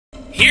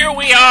Here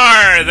we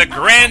are! The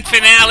grand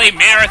finale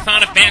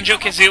marathon of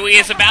Banjo-Kazooie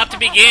is about to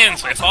begin,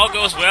 so if all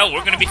goes well,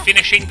 we're going to be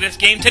finishing this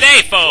game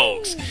today,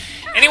 folks!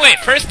 Anyway,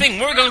 first thing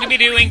we're going to be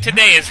doing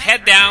today is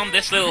head down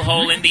this little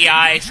hole in the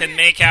ice and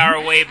make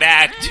our way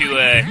back to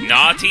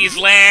Naughty's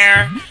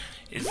lair.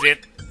 Is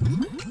it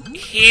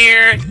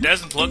here?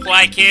 Doesn't look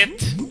like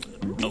it.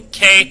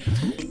 Okay.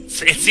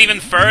 It's even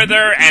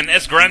further, and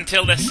as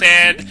Gruntilda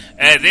said,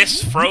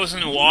 this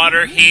frozen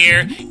water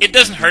here, it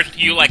doesn't hurt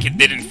you like it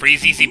did in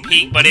Freeze Easy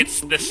Peak, but it's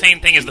the same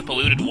thing as the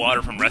polluted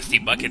water from Rusty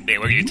Bucket Bay,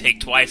 where you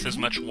take twice as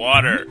much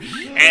water,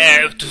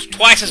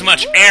 twice as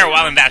much air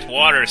while in that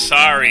water,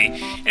 sorry.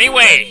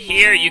 Anyway,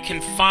 here you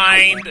can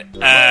find,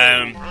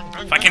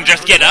 if I can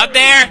just get up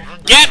there?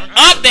 Get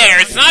up there!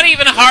 It's not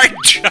even a hard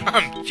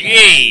jump,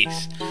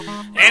 jeez!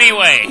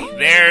 Anyway,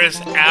 there's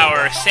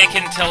our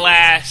second to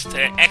last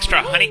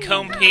extra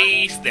honeycomb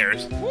piece.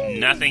 There's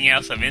nothing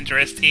else of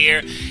interest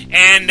here.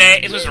 And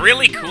it was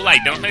really cool. I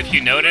don't know if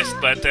you noticed,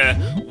 but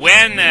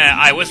when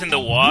I was in the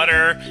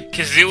water,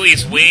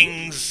 Kazooie's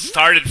wings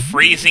started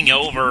freezing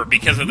over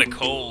because of the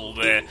cold.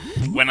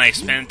 When I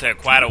spent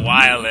quite a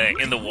while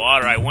in the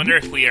water, I wonder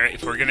if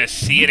we're going to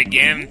see it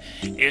again.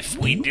 If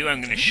we do,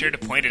 I'm going to sure to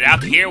point it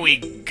out. Here we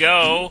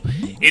go.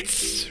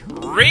 It's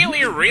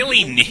really,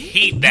 really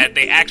neat that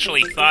they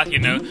actually thought,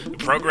 to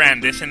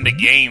program this in the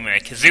game.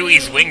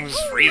 Kazooie's wings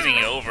freezing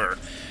over.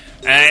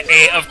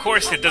 Of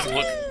course, it doesn't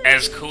look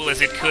as cool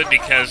as it could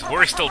because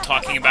we're still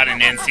talking about an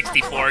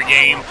N64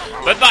 game.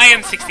 But by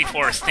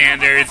N64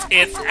 standards,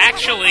 it's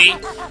actually,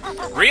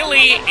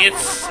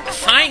 it's a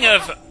sign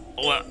of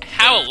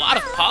how a lot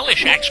of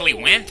polish actually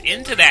went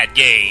into that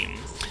game.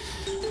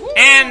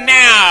 And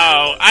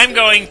now, I'm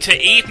going to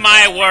eat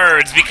my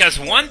words, because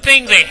one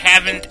thing they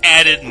haven't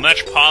added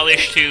much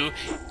polish to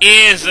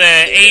is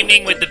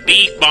aiming with the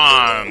Beak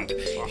Bomb.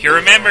 If you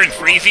remember in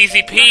Freeze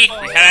Easy Peak,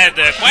 we had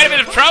quite a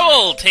bit of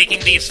trouble taking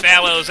these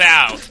fellows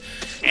out.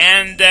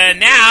 And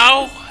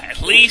now,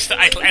 at least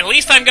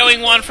I'm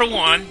going one for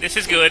one. This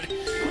is good.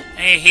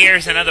 Hey,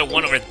 here's another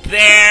one over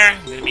there.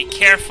 I'm going to be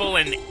careful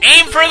and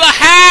aim for the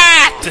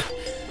hat!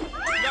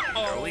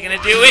 Are we going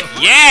to do it?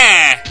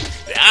 Yeah!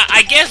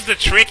 I guess the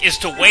trick is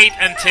to wait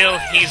until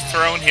he's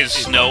thrown his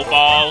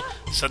snowball,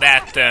 so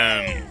that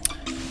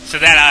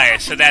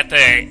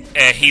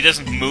he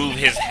doesn't move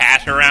his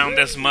hat around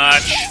as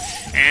much.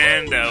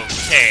 And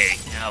okay,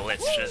 now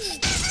let's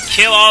just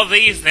kill all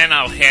these. Then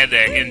I'll head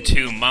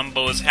into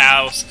Mumbo's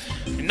house.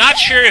 I'm not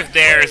sure if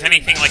there's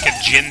anything like a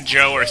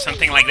Jinjo or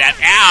something like that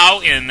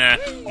in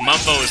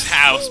Mumbo's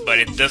house, but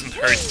it doesn't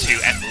hurt to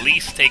at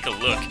least take a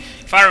look.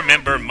 If I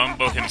remember,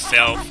 Mumbo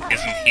himself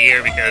isn't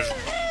here because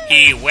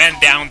he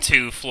went down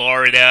to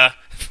Florida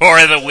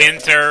for the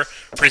winter,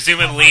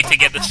 presumably to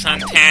get the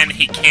suntan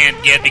he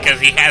can't get because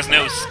he has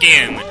no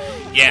skin.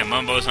 Yeah,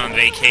 Mumbo's on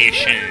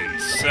vacation.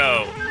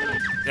 So,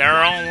 there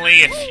are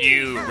only a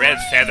few red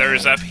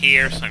feathers up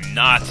here, so I'm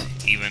not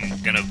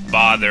even gonna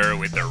bother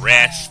with the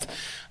rest.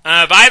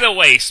 By the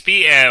way,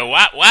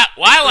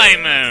 while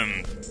I'm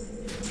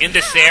in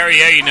this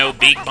area,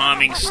 beak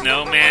bombing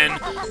snowmen,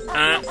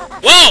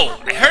 whoa!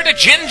 I heard a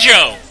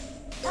Jinjo!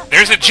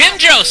 There's a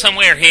Jinjo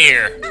somewhere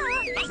here!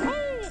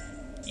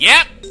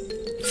 Yep!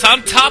 It's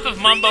on top of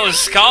Mumbo's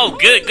skull.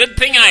 Good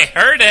thing I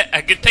heard it.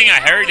 A good thing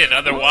I heard it.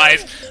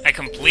 Otherwise, I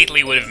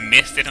completely would have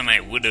missed it and I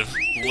would have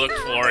looked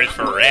for it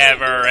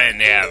forever and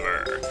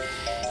ever.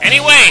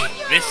 Anyway,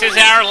 this is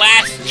our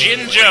last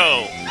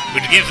Jinjo,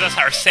 which gives us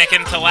our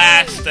second to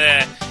last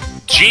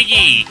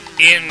Jiggy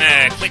in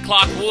Click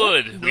Clock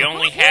Wood. We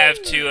only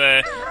have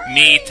to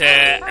meet,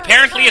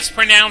 apparently it's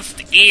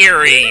pronounced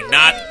Eerie,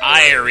 not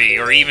Irie,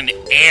 or even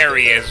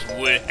Airy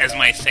as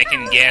my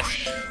second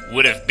guess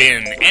would have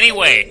been.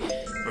 Anyway,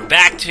 we're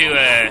back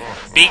to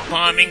beak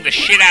bombing the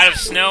shit out of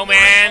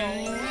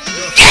Snowman.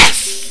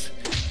 Yes!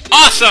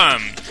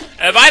 Awesome!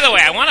 By the way,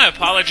 I want to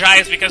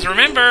apologize because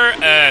remember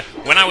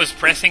when I was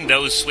pressing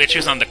those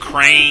switches on the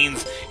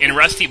cranes in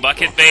Rusty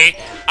Bucket Bay,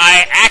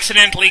 I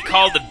accidentally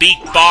called the Beak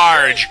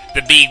Barge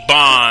the Beak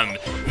Bomb.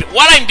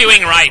 What I'm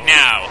doing right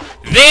now,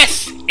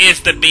 this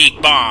is the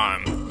Beak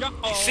Bomb.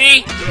 You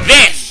see?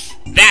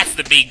 That's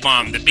the Beak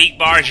Bomb. The Beak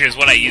Barge is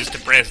what I used to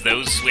press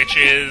those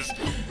switches.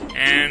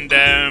 And,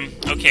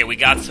 okay, we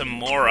got some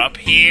more up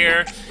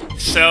here.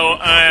 So,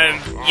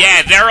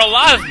 yeah, there are a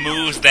lot of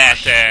moves that,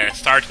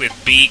 start with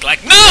beak,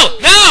 like, no!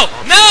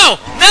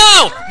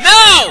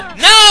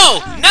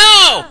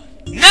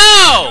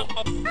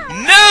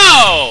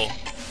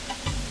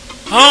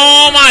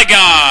 Oh my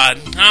god!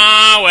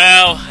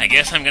 Well, I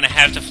guess I'm gonna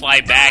have to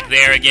fly back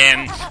there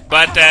again.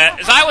 But,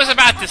 as I was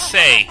about to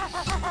say,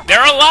 there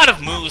are a lot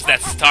of moves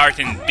that start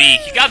in beak.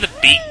 You got the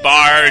Beak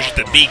Barge,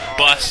 the Beak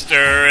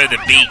Buster, the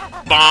Beak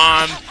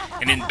Bomb,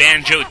 and in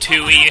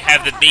Banjo-Tooie you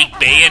have the Beak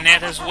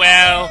Bayonet as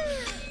well.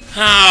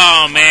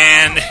 Oh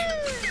man,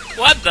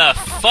 what the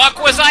fuck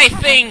was I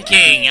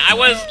thinking? I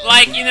was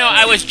like,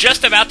 I was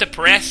just about to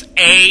press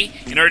A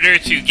in order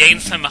to gain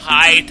some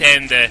height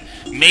and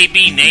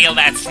maybe nail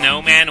that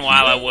snowman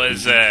while I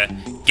was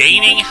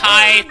gaining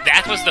height.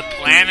 That was the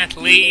plan at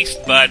least,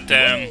 but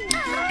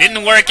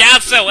didn't work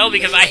out so well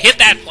because I hit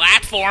that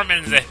platform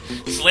and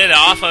slid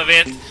off of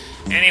it.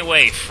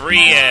 Anyway,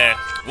 free,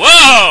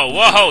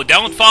 whoa,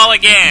 don't fall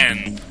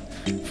again.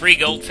 Free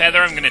gold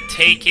feather, I'm gonna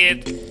take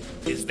it.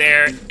 Is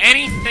there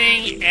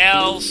anything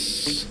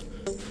else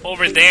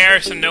over there?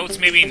 Some notes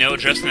maybe? No,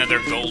 just another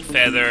gold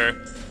feather.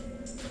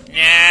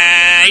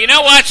 Nah, you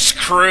know what?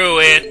 Screw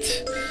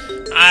it.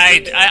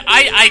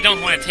 I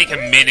don't want to take a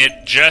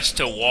minute just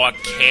to walk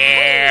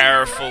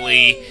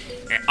carefully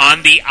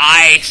on the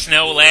ice,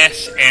 no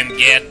less, and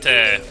get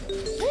a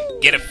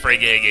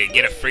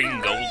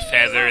friggin' gold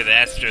feather.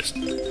 That's just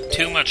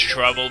too much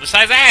trouble.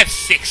 Besides, I have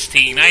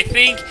 16. I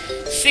think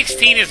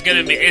 16 is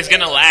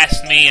gonna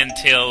last me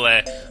until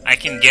I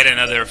can get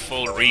another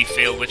full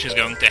refill, which is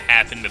going to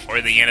happen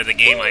before the end of the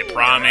game, I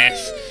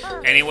promise.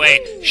 Anyway,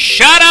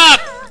 shut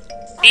up,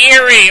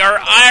 Eerie or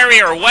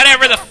Irie or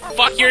whatever the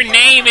fuck your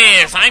name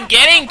is. I'm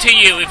getting to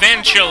you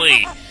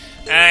eventually.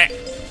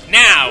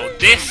 Now,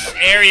 this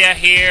area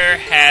here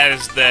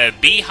has the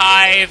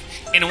beehive.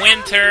 In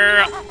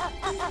winter,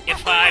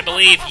 if I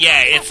believe,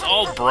 yeah, it's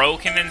all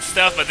broken and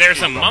stuff, but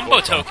there's a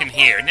Mumbo token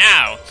here.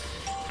 Now,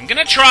 I'm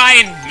gonna try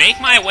and make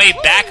my way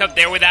back up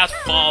there without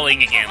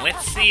falling again.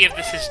 Let's see if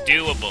this is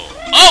doable.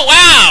 Oh,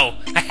 wow!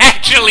 I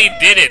actually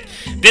did it.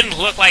 Didn't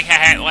look like I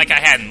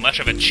had much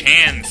of a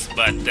chance,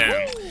 but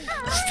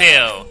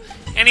still.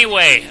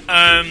 Anyway,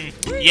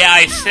 yeah,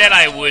 I said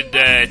I would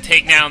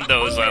take down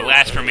those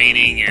last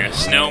remaining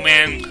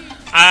snowmen.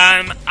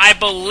 I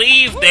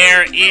believe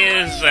there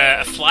is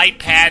a flight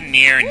pad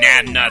near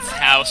Nabnut's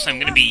house. I'm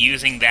going to be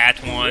using that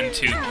one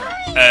to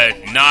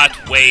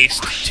not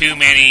waste too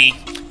many...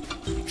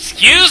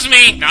 Excuse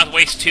me! Not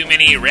waste too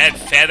many red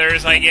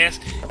feathers, I guess.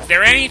 Is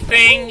there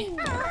anything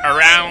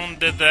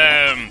around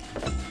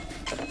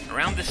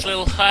around this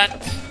little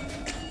hut?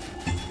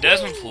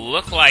 Doesn't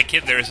look like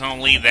it. There's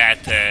only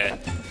that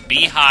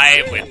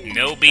beehive with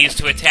no bees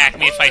to attack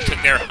me if I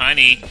took their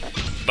honey.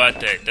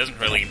 But it doesn't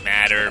really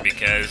matter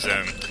because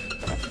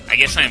I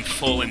guess I'm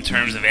full in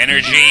terms of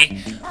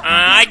energy.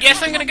 I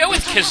guess I'm going to go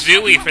with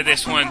Kazooie for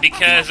this one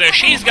because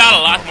she's got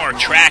a lot more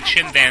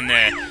traction than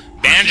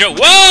Banjo.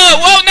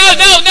 Whoa,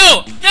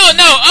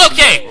 no,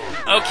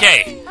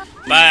 okay.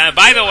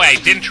 By the way, I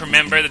didn't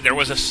remember that there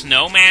was a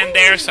snowman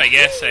there, so I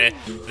guess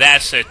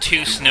that's 2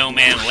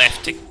 snowmen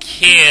left to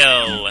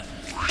kill.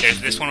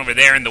 There's this one over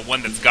there and the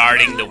one that's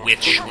guarding the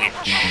Witch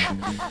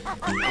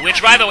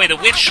Which, by the way, the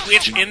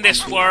Witch in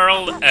this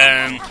world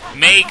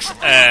makes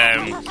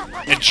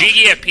a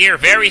Jiggy appear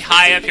very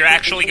high up. You're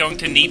actually going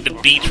to need the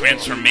bee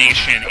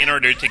transformation in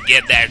order to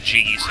get that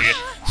Jiggy.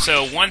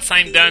 So once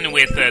I'm done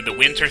with the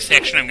winter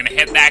section, I'm going to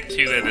head back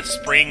to the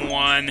spring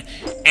one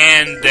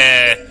and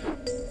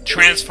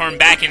transform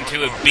back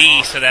into a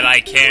bee so that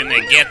I can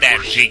get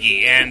that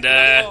Jiggy. And,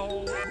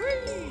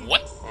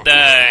 what the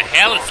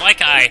hell? It's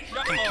like I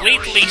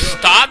completely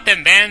stopped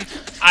and then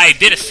I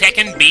did a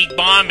second Beak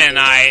Bomb and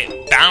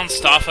I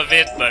bounced off of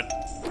it, but...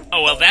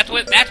 Oh, well, that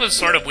was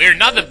sort of weird.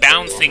 Not the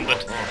bouncing,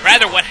 but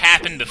rather what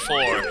happened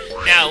before.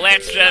 Now,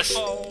 let's just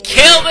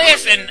kill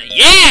this, and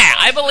yeah!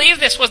 I believe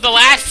this was the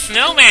last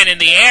snowman in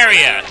the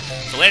area.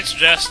 So let's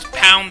just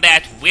pound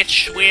that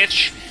witch,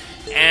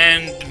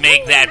 and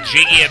make that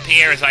Jiggy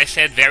appear, as I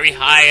said, very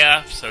high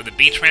up, so the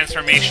bee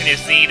transformation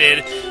is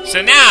needed.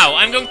 So now,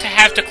 I'm going to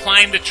have to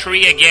climb the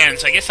tree again,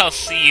 so I guess I'll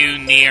see you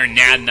near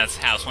Nabnut's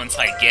house once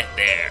I get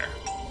there.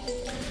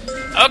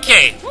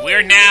 Okay,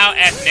 we're now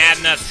at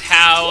Nabnut's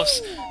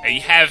house.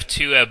 You have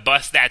to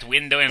bust that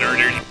window in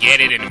order to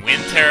get it in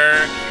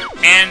winter.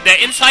 And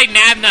inside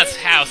Nabnut's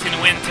house in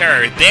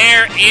winter,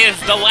 there is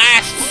the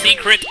last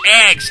secret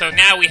egg. So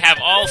now we have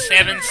all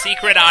 7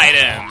 secret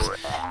items.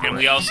 And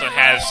we also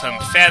have some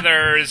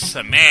feathers,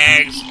 some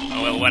eggs.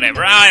 Oh, well,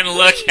 whatever. Oh, and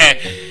look at...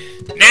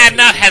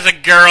 Nabnut has a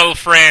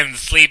girlfriend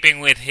sleeping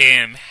with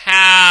him.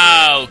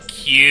 How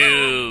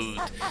cute.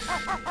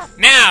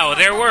 Now,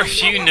 there were a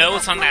few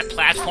notes on that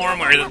platform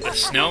where the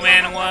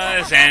snowman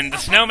was, and the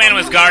snowman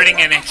was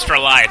guarding an extra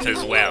life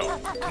as well.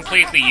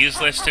 Completely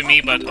useless to me,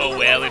 but oh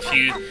well, if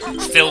you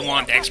still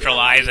want extra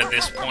lives at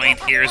this point,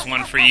 here's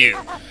one for you.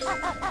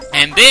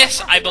 And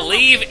this, I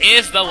believe,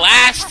 is the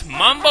last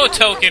Mumbo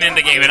token in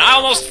the game, and I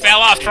almost fell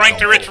off trying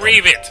to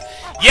retrieve it.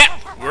 Yep,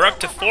 we're up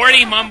to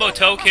 40 Mumbo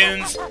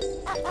tokens,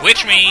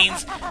 which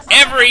means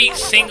every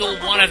single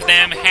one of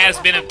them has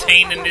been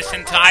obtained in this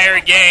entire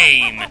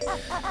game.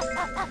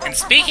 And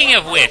speaking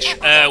of which,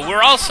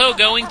 we're also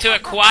going to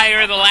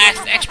acquire the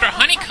last extra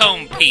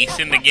honeycomb piece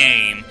in the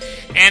game.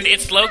 And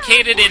it's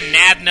located in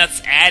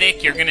Nabnut's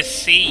attic. You're going to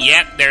see,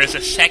 yep, there's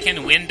a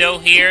second window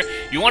here.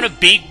 You want to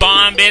Beak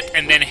Bomb it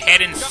and then head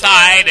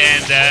inside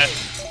and,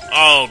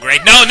 oh,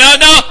 great. No!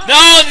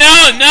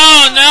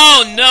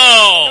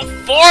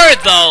 For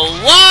the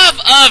love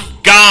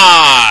of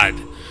God!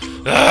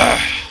 Ugh.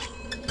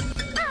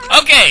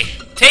 Okay,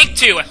 take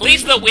 2. At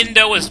least the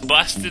window is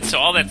busted, so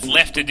all that's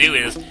left to do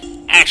is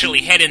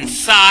actually head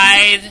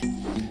inside,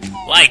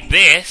 like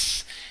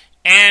this,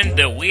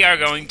 and we are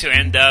going to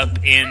end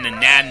up in the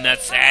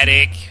Nabnut's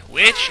attic,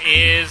 which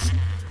is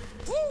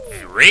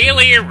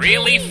really,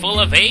 really full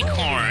of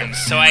acorns.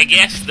 So I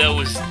guess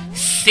those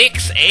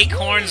 6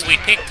 acorns we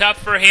picked up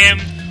for him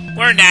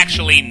weren't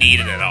actually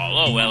needed at all.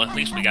 Oh well, at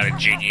least we got a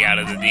Jiggy out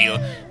of the deal.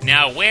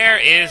 Now, where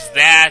is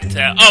that?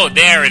 Oh,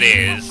 there it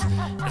is.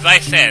 As I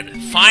said,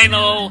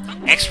 final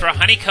extra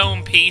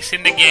honeycomb piece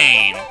in the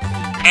game.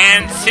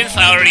 And since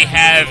I already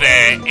have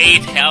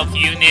 8 health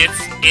units,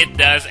 it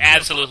does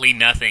absolutely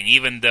nothing,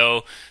 even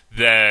though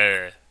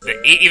the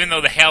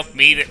health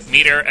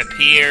meter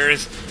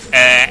appears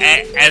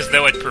as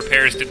though it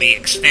prepares to be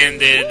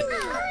extended.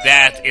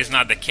 That is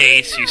not the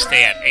case. You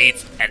stay at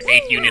 8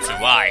 units of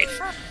life.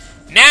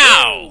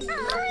 Now,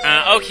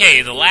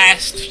 okay, the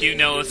last few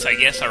notes, I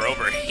guess, are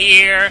over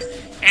here.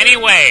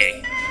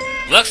 Anyway,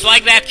 looks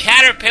like that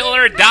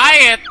caterpillar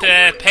diet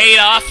paid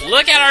off.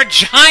 Look at our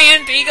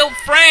giant eagle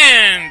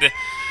friend.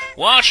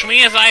 Watch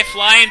me as I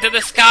fly into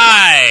the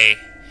sky.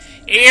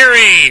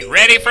 Eerie,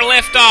 ready for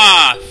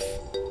liftoff.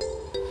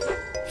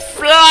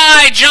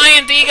 Fly,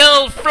 giant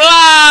eagle,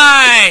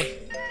 fly!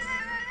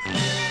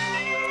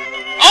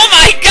 Oh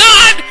my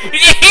god!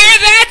 Did you hear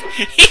that?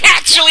 He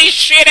actually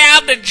shit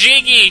out the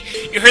Jiggy.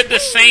 You heard the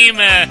same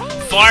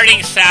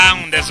farting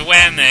sound as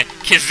when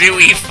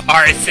Kazooie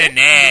farts an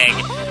egg.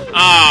 Oh,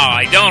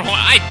 I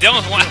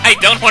don't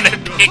want to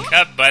pick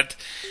up, but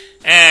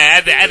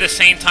at the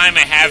same time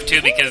I have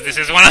to because this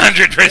is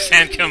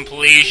 100%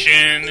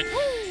 completion.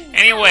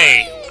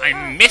 Anyway,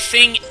 I'm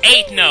missing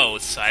 8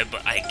 notes. I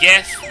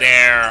guess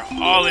they're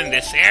all in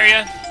this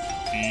area.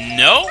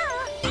 No?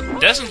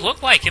 Doesn't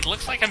look like it.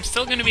 Looks like I'm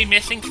still going to be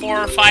missing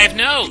 4 or 5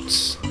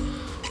 notes.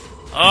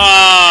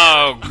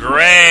 Oh,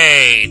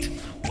 great.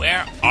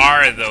 Where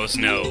are those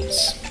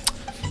notes?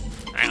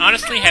 I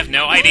honestly have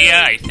no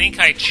idea. I think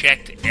I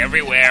checked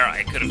everywhere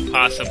I could have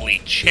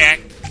possibly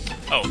checked.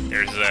 Oh,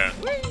 there's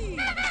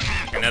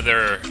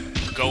another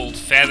gold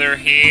feather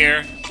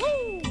here.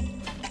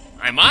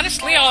 I'm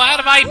honestly all out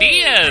of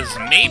ideas.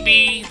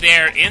 Maybe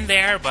they're in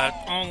there, but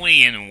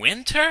only in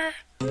winter?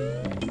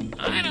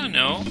 I don't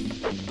know.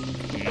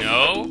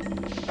 No,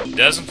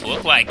 doesn't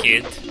look like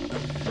it.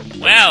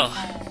 Well,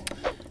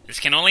 this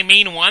can only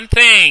mean one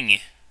thing.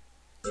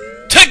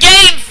 To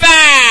gain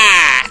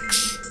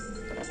facts!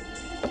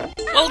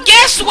 Well,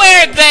 guess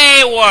where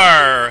they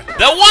were?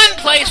 The one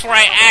place where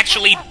I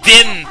actually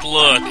didn't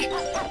look.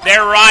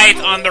 They're right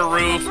on the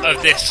roof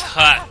of this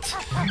hut.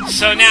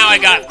 So now I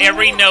got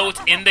every note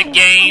in the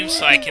game,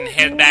 so I can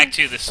head back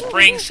to the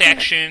spring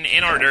section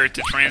in order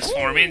to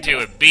transform into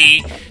a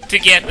bee to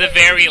get the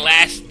very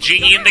last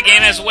Jiggy in the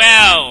game as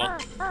well.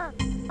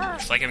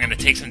 Looks like I'm gonna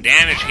take some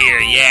damage here,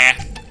 yeah.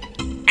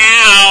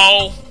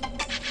 Ow!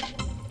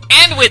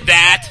 And with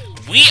that,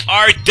 we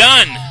are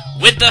done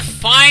with the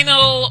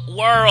final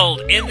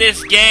world in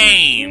this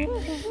game.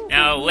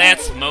 Now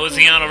let's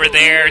mosey on over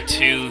there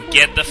to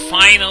get the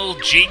final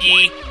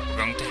Jiggy. We're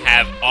going to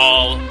have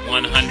all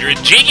 100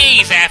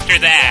 Jiggies after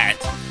that.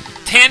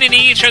 10 in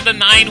each of the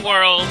 9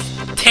 worlds,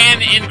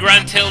 10 in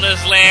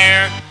Gruntilda's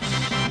lair.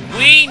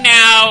 We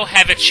now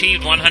have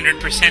achieved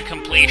 100%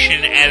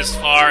 completion as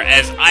far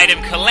as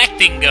item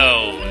collecting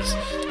goes.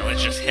 Now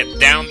let's just head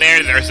down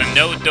there. There's a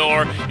note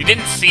door. You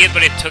didn't see it,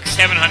 but it took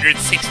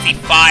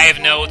 765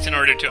 notes in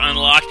order to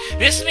unlock.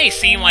 This may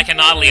seem like an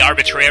oddly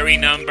arbitrary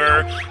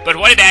number, but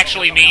what it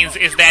actually means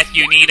is that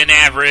you need an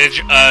average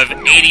of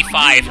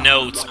 85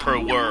 notes per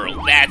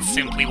world. That's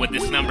simply what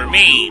this number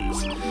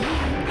means.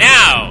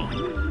 Now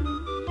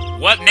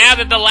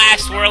that the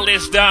last world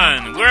is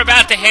done, we're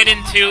about to head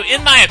into,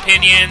 in my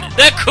opinion,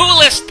 the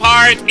coolest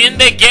part in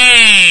the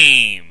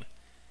game.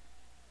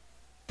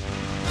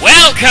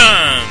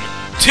 Welcome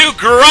to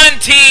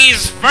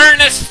Grunty's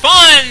Furnace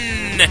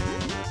Fun!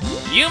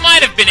 You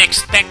might have been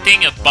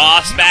expecting a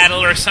boss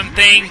battle or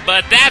something,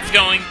 but that's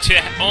going to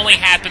only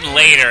happen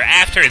later,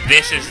 after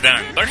this is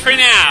done. But for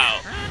now,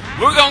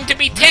 we're going to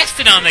be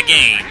tested on the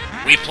game.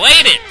 We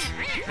played it.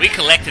 We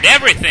collected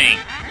everything.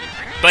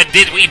 But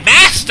did we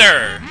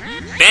master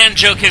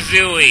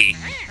Banjo-Kazooie?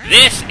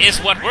 This is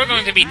what we're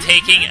going to be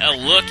taking a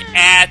look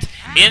at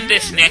in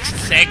this next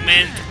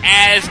segment,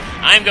 as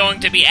I'm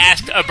going to be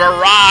asked a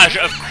barrage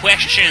of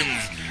questions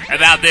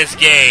about this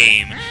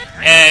game.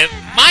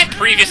 My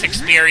previous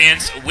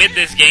experience with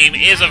this game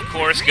is, of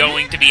course,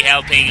 going to be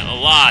helping a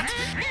lot.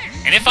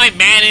 And if I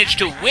manage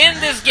to win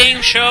this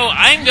game show,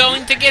 I'm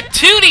going to get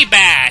Tootie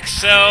back.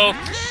 So,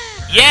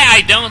 yeah,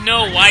 I don't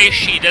know why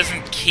she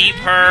doesn't keep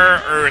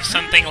her or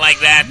something like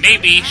that.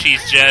 Maybe she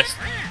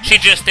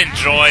just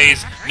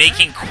enjoys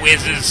making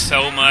quizzes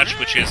so much,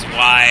 which is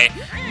why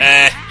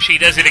she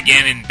does it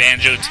again in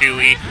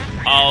Banjo-Tooie,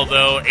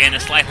 although in a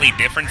slightly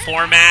different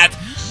format.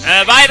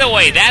 By the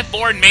way, that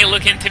board may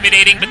look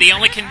intimidating, but the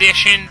only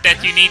condition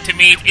that you need to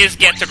meet is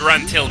get to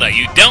Gruntilda.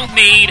 You don't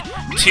need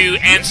to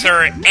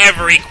answer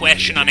every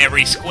question on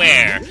every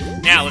square.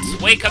 Now,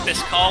 let's wake up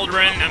this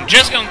cauldron. I'm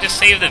just going to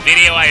save the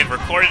video I have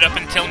recorded up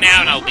until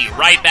now, and I'll be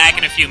right back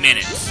in a few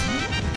minutes.